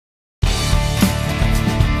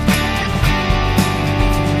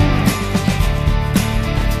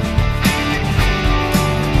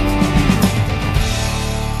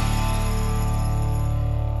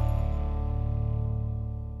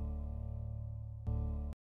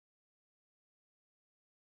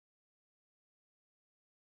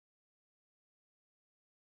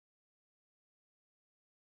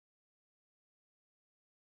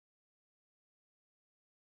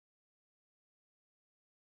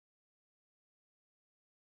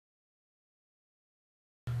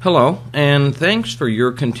Hello, and thanks for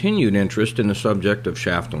your continued interest in the subject of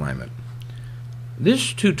shaft alignment.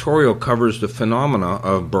 This tutorial covers the phenomena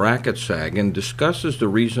of bracket sag and discusses the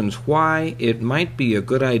reasons why it might be a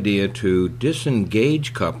good idea to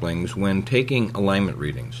disengage couplings when taking alignment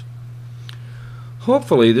readings.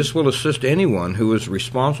 Hopefully, this will assist anyone who is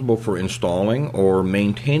responsible for installing or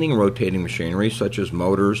maintaining rotating machinery such as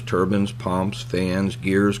motors, turbines, pumps, fans,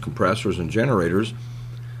 gears, compressors, and generators,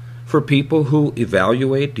 for people who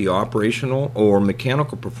evaluate the operational or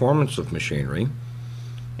mechanical performance of machinery,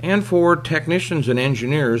 and for technicians and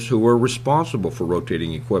engineers who are responsible for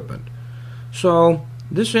rotating equipment. So,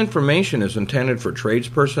 this information is intended for trades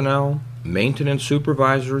personnel, maintenance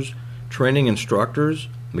supervisors, training instructors,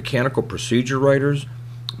 mechanical procedure writers,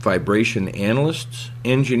 vibration analysts,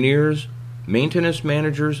 engineers, maintenance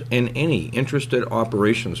managers, and any interested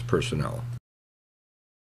operations personnel.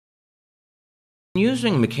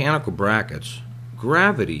 Using mechanical brackets,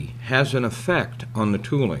 gravity has an effect on the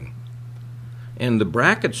tooling, and the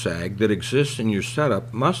bracket sag that exists in your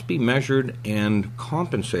setup must be measured and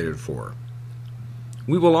compensated for.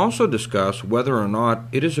 We will also discuss whether or not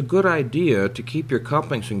it is a good idea to keep your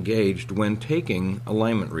couplings engaged when taking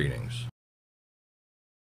alignment readings.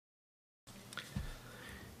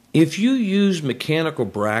 If you use mechanical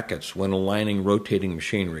brackets when aligning rotating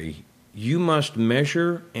machinery, you must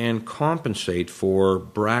measure and compensate for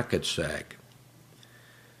bracket sag.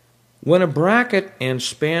 When a bracket and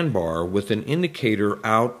span bar with an indicator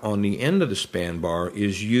out on the end of the span bar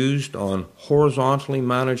is used on horizontally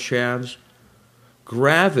mounted shafts,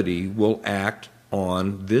 gravity will act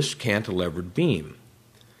on this cantilevered beam.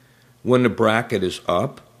 When the bracket is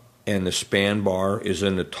up and the span bar is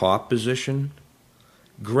in the top position,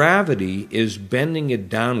 gravity is bending it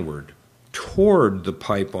downward toward the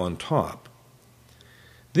pipe on top.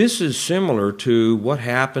 This is similar to what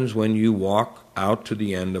happens when you walk out to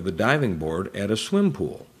the end of a diving board at a swim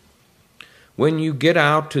pool. When you get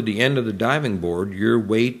out to the end of the diving board, your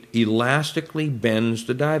weight elastically bends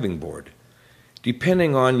the diving board.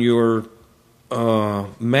 Depending on your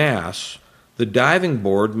mass, the diving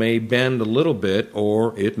board may bend a little bit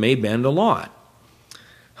or it may bend a lot.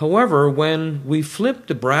 However, when we flip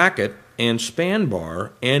the bracket and span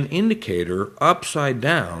bar and indicator upside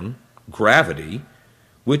down, gravity,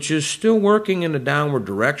 which is still working in a downward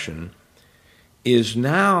direction, is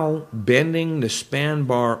now bending the span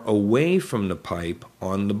bar away from the pipe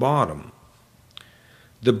on the bottom.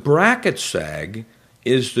 The bracket sag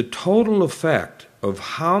is the total effect of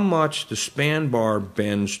how much the span bar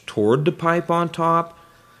bends toward the pipe on top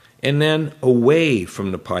and then away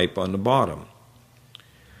from the pipe on the bottom.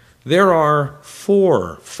 There are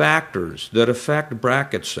 4 factors that affect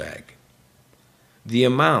bracket sag: the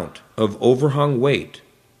amount of overhung weight,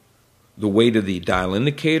 the weight of the dial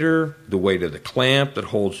indicator, the weight of the clamp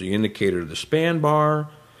that holds the indicator to the span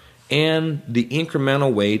bar, and the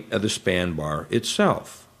incremental weight of the span bar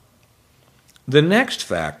itself. The next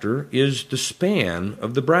factor is the span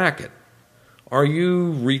of the bracket. Are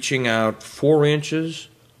you reaching out 4 inches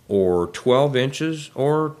or 12 inches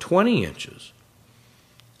or 20 inches?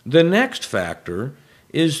 The next factor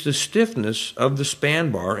is the stiffness of the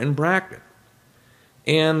span bar and bracket.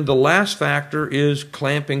 And the last factor is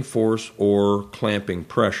clamping force or clamping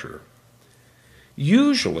pressure.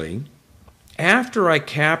 Usually, after I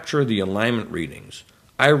capture the alignment readings,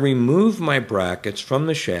 I remove my brackets from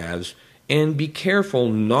the shafts and be careful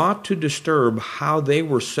not to disturb how they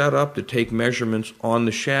were set up to take measurements on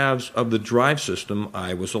the shafts of the drive system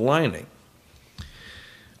I was aligning.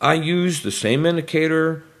 I use the same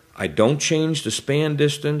indicator, I don't change the span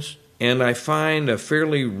distance, and I find a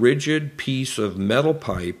fairly rigid piece of metal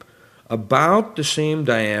pipe about the same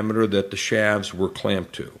diameter that the shafts were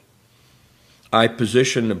clamped to. I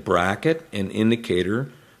position the bracket and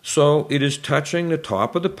indicator so it is touching the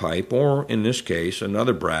top of the pipe, or in this case,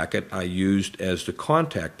 another bracket I used as the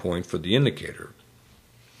contact point for the indicator.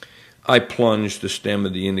 I plunge the stem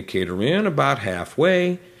of the indicator in about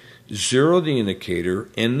halfway, zero the indicator,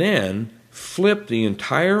 and then flip the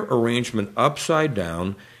entire arrangement upside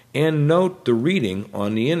down and note the reading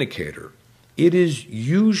on the indicator. It is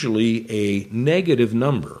usually a negative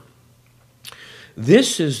number.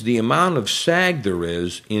 This is the amount of sag there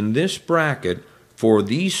is in this bracket for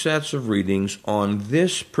these sets of readings on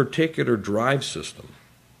this particular drive system.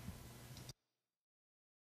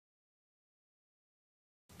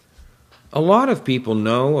 A lot of people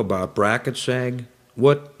know about bracket sag.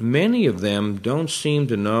 What many of them don't seem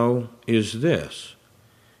to know is this.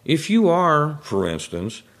 If you are, for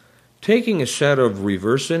instance, taking a set of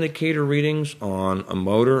reverse indicator readings on a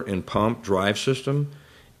motor and pump drive system,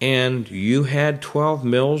 and you had 12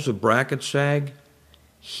 mils of bracket sag,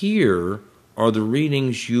 Here are the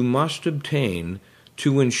readings you must obtain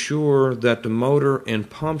to ensure that the motor and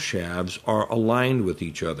pump shafts are aligned with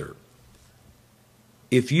each other.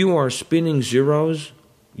 If you are spinning zeros,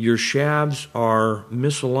 your shafts are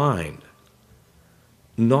misaligned.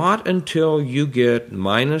 Not until you get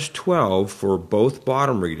 -12 for both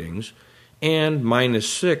bottom readings and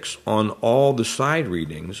 -6 on all the side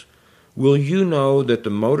readings will you know that the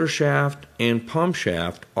motor shaft and pump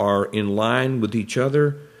shaft are in line with each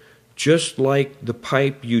other, just like the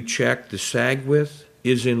pipe you check the sag with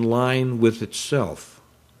is in line with itself.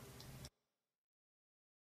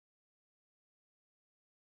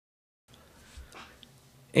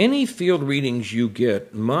 Any field readings you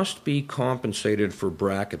get must be compensated for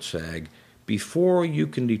bracket sag before you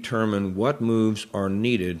can determine what moves are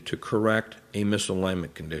needed to correct a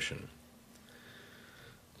misalignment condition.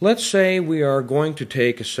 Let's say we are going to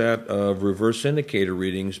take a set of reverse indicator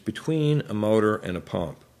readings between a motor and a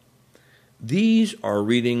pump. These are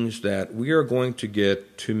readings that we are going to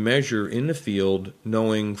get to measure in the field,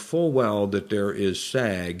 knowing full well that there is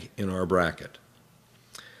sag in our bracket.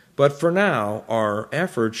 But for now, our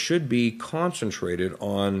efforts should be concentrated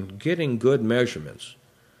on getting good measurements.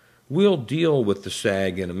 We'll deal with the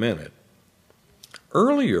sag in a minute.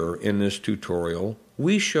 Earlier in this tutorial,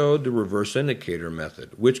 we showed the reverse indicator method,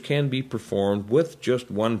 which can be performed with just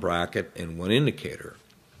one bracket and one indicator.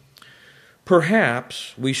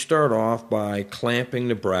 Perhaps we start off by clamping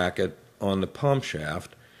the bracket on the pump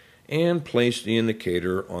shaft and place the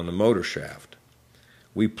indicator on the motor shaft.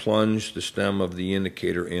 We plunge the stem of the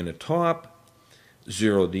indicator in at top,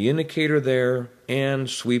 zero the indicator there, and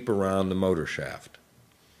sweep around the motor shaft.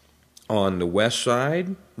 On the west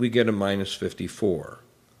side, we get a -54.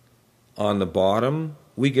 On the bottom,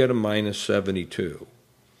 we get a -72.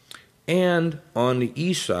 And on the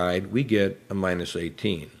east side, we get a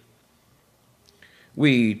 -18.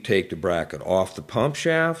 We take the bracket off the pump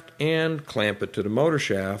shaft and clamp it to the motor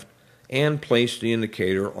shaft and place the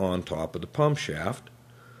indicator on top of the pump shaft,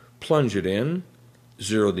 plunge it in,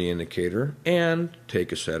 zero the indicator, and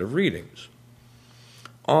take a set of readings.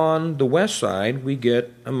 On the west side, we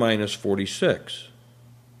get a -46.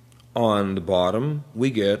 On the bottom, we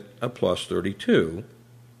get a +32.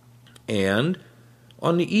 And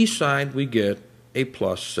on the east side, we get a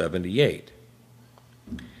 +78.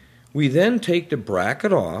 We then take the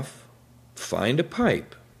bracket off, find a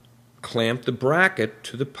pipe, clamp the bracket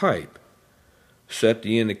to the pipe, set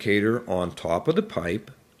the indicator on top of the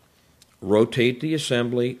pipe, rotate the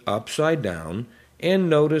assembly upside down, and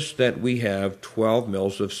notice that we have 12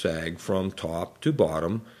 mils of sag from top to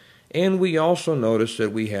bottom, and we also notice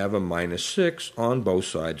that we have a -6 on both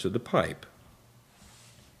sides of the pipe.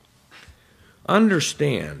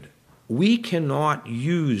 Understand, we cannot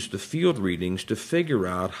use the field readings to figure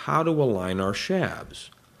out how to align our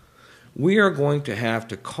shafts. We are going to have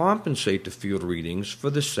to compensate the field readings for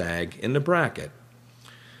the sag in the bracket.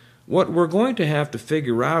 What we're going to have to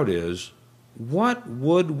figure out is, what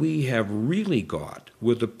would we have really got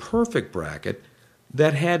with a perfect bracket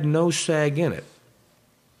that had no sag in it?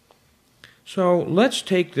 So let's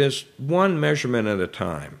take this one measurement at a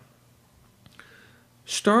time.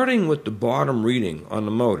 Starting with the bottom reading on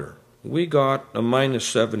the motor, we got a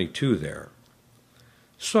 -72 there.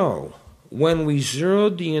 So when we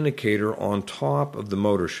zeroed the indicator on top of the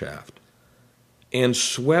motor shaft and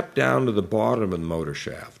swept down to the bottom of the motor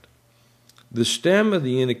shaft, the stem of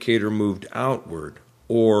the indicator moved outward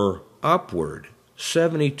or upward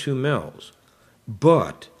 72 mils.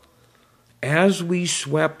 But as we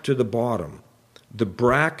swept to the bottom, the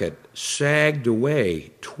bracket sagged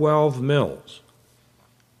away 12 mils.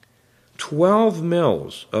 12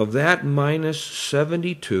 mils of that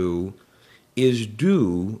 -72 is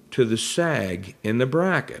due to the sag in the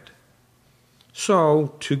bracket.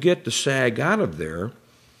 So to get the sag out of there,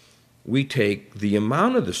 we take the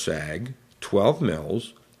amount of the sag, 12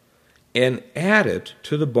 mils, and add it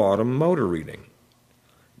to the bottom motor reading.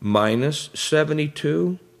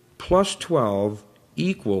 -72 plus 12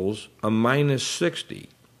 equals a -60.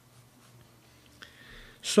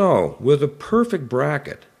 So with a perfect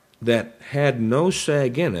bracket that had no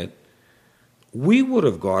sag in it, we would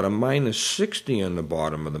have got a -60 on the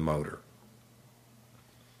bottom of the motor.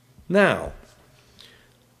 Now,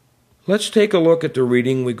 let's take a look at the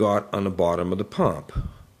reading we got on the bottom of the pump.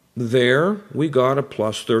 There we got a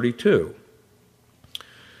 +32.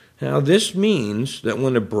 Now this means that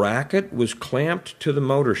when the bracket was clamped to the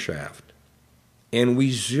motor shaft and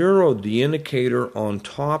we zeroed the indicator on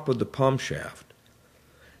top of the pump shaft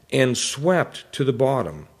and swept to the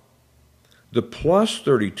bottom, the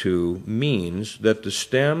 +32 means that the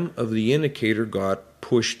stem of the indicator got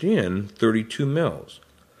pushed in 32 mils.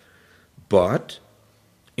 But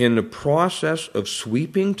in the process of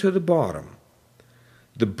sweeping to the bottom,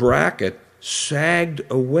 the bracket sagged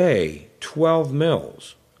away 12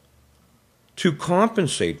 mils. To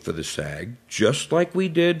compensate for the sag, just like we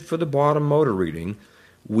did for the bottom motor reading,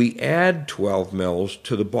 we add 12 mils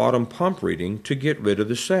to the bottom pump reading to get rid of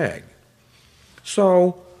the sag.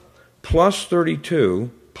 So, plus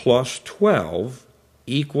 32 plus 12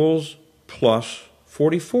 equals plus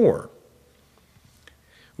 44.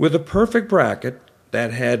 With a perfect bracket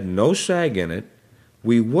that had no sag in it,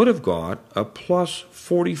 we would have got a plus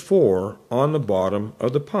 44 on the bottom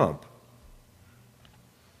of the pump.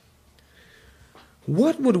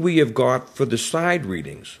 What would we have got for the side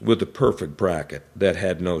readings with a perfect bracket that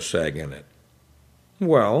had no sag in it?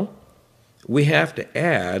 Well, we have to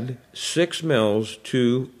add 6 mils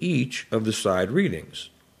to each of the side readings.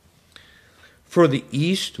 For the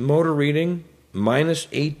east motor reading, minus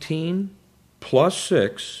 18 plus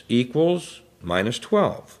 6 equals minus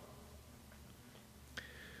 12.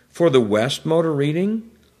 For the west motor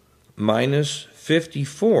reading, minus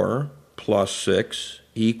 54 plus 6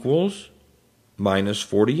 equals minus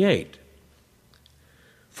 48.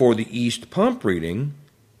 For the east pump reading,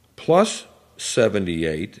 plus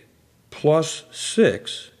 78 plus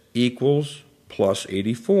 6 equals plus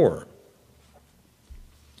 84.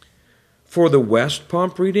 For the west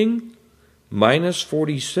pump reading, minus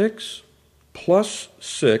 46 plus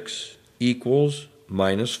 6 equals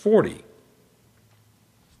minus 40.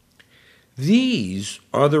 These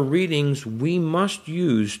are the readings we must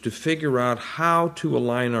use to figure out how to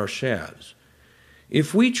align our shafts.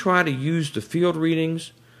 If we try to use the field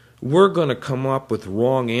readings, we're going to come up with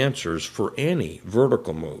wrong answers for any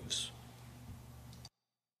vertical moves.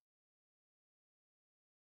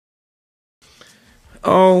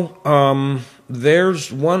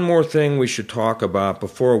 There's one more thing we should talk about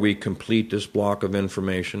before we complete this block of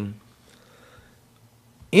information.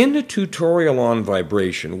 In the tutorial on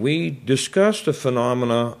vibration, we discussed the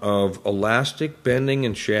phenomena of elastic bending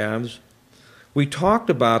in shafts. We talked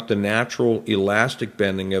about the natural elastic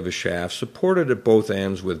bending of a shaft supported at both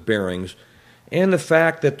ends with bearings, and the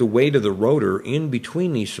fact that the weight of the rotor in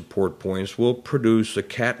between these support points will produce a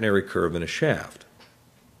catenary curve in a shaft.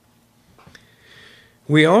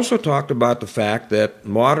 We also talked about the fact that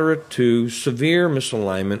moderate to severe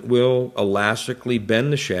misalignment will elastically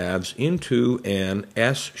bend the shafts into an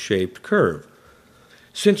S-shaped curve.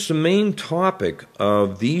 Since the main topic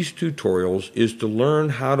of these tutorials is to learn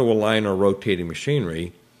how to align our rotating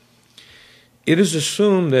machinery, it is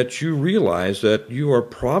assumed that you realize that you are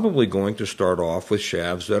probably going to start off with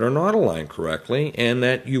shafts that are not aligned correctly, and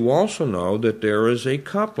that you also know that there is a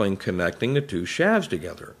coupling connecting the two shafts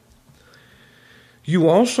together. You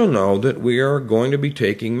also know that we are going to be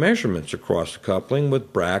taking measurements across the coupling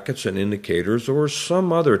with brackets and indicators or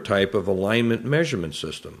some other type of alignment measurement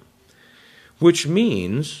system, which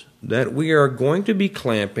means that we are going to be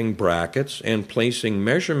clamping brackets and placing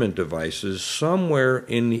measurement devices somewhere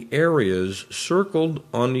in the areas circled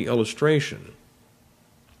on the illustration.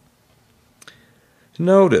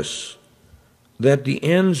 Notice that the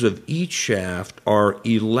ends of each shaft are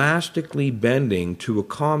elastically bending to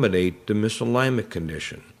accommodate the misalignment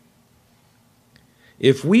condition.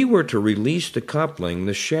 If we were to release the coupling,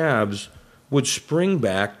 the shafts would spring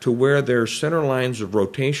back to where their center lines of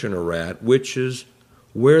rotation are at, which is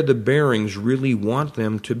where the bearings really want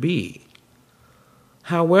them to be.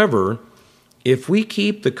 However, if we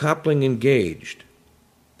keep the coupling engaged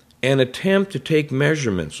and attempt to take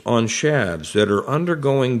measurements on shafts that are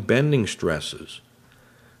undergoing bending stresses,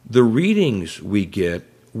 the readings we get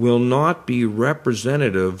will not be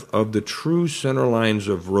representative of the true center lines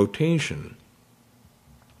of rotation.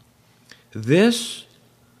 This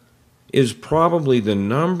is probably the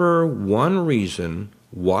number one reason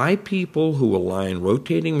why people who align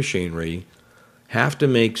rotating machinery have to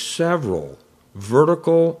make several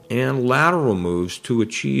vertical and lateral moves to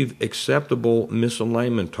achieve acceptable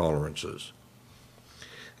misalignment tolerances.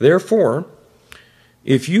 Therefore,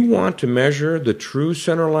 if you want to measure the true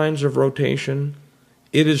center lines of rotation,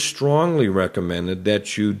 it is strongly recommended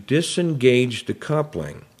that you disengage the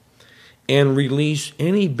coupling and release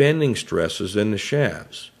any bending stresses in the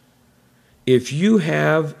shafts. If you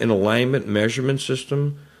have an alignment measurement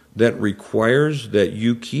system that requires that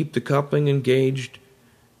you keep the coupling engaged,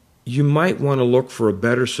 you might want to look for a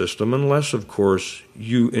better system unless, of course,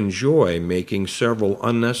 you enjoy making several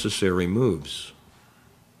unnecessary moves.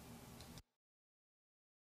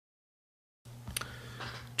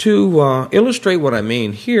 To illustrate what I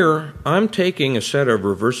mean, here I'm taking a set of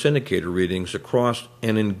reverse indicator readings across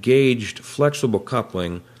an engaged flexible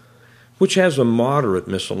coupling which has a moderate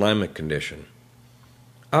misalignment condition.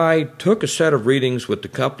 I took a set of readings with the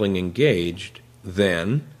coupling engaged,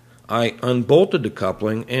 then I unbolted the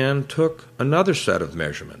coupling and took another set of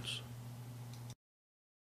measurements.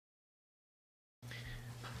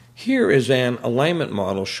 Here is an alignment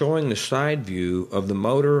model showing the side view of the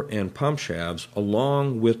motor and pump shafts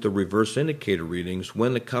along with the reverse indicator readings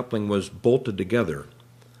when the coupling was bolted together.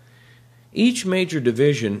 Each major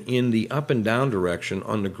division in the up and down direction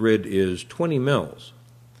on the grid is 20 mils.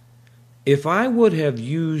 If I would have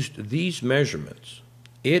used these measurements,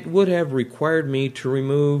 it would have required me to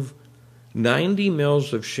remove 90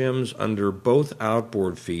 mils of shims under both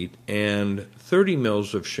outboard feet and 30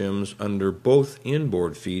 mils of shims under both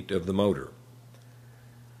inboard feet of the motor.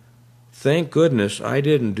 Thank goodness I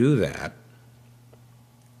didn't do that.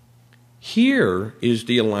 Here is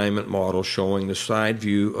the alignment model showing the side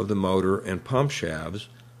view of the motor and pump shafts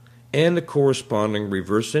and the corresponding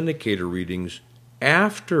reverse indicator readings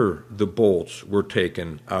after the bolts were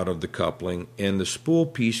taken out of the coupling and the spool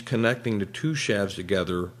piece connecting the two shafts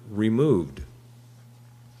together removed.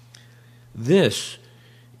 This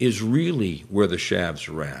is really where the shafts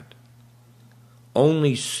are at.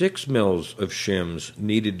 Only 6 mils of shims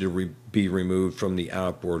needed to be removed from the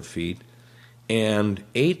outboard feet and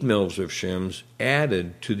 8 mils of shims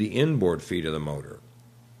added to the inboard feet of the motor.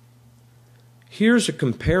 Here's a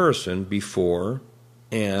comparison before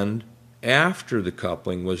and after the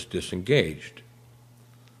coupling was disengaged.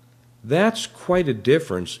 That's quite a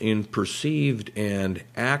difference in perceived and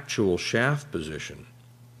actual shaft position.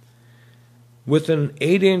 With an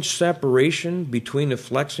 8-inch separation between the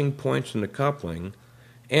flexing points in the coupling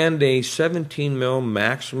and a 17 mil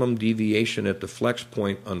maximum deviation at the flex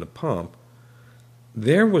point on the pump,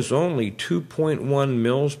 there was only 2.1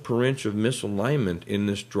 mils per inch of misalignment in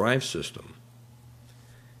this drive system.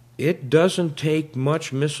 It doesn't take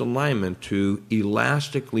much misalignment to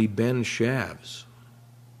elastically bend shafts.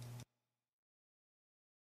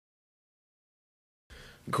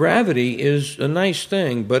 Gravity is a nice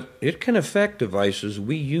thing, but it can affect devices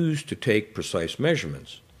we use to take precise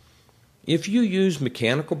measurements. If you use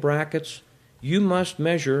mechanical brackets, you must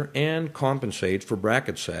measure and compensate for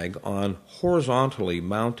bracket sag on horizontally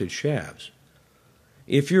mounted shafts.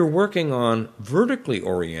 If you're working on vertically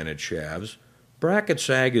oriented shafts, bracket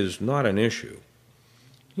sag is not an issue.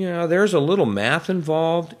 There's a little math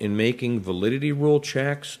involved in making validity rule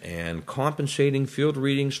checks and compensating field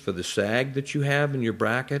readings for the sag that you have in your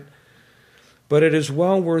bracket, but it is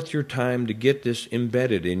well worth your time to get this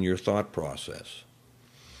embedded in your thought process.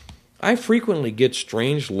 I frequently get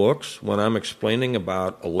strange looks when I'm explaining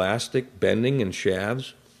about elastic bending in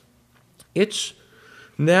shafts. It's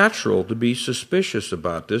natural to be suspicious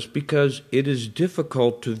about this because it is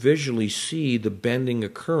difficult to visually see the bending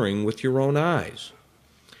occurring with your own eyes.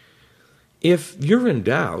 If you're in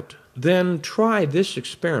doubt, then try this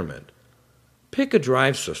experiment. Pick a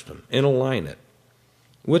drive system and align it.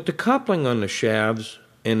 With the coupling on the shafts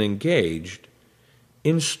and engaged,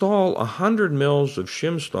 install 100 mils of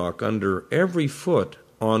shim stock under every foot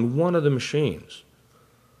on one of the machines.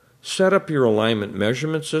 Set up your alignment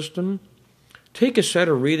measurement system. Take a set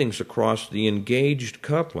of readings across the engaged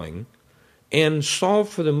coupling and solve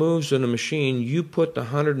for the moves in the machine you put the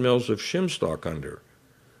 100 mils of shim stock under.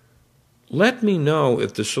 Let me know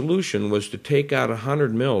if the solution was to take out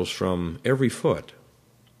 100 mils from every foot.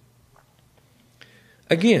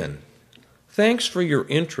 Again, thanks for your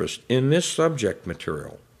interest in this subject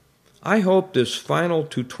material. I hope this final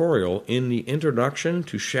tutorial in the introduction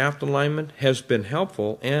to shaft alignment has been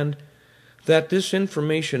helpful and that this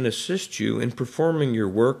information assists you in performing your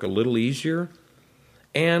work a little easier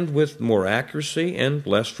and with more accuracy and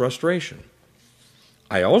less frustration.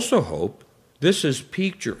 I also hope this has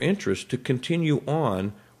piqued your interest to continue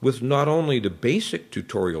on with not only the basic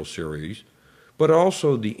tutorial series, but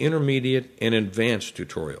also the intermediate and advanced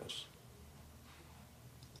tutorials.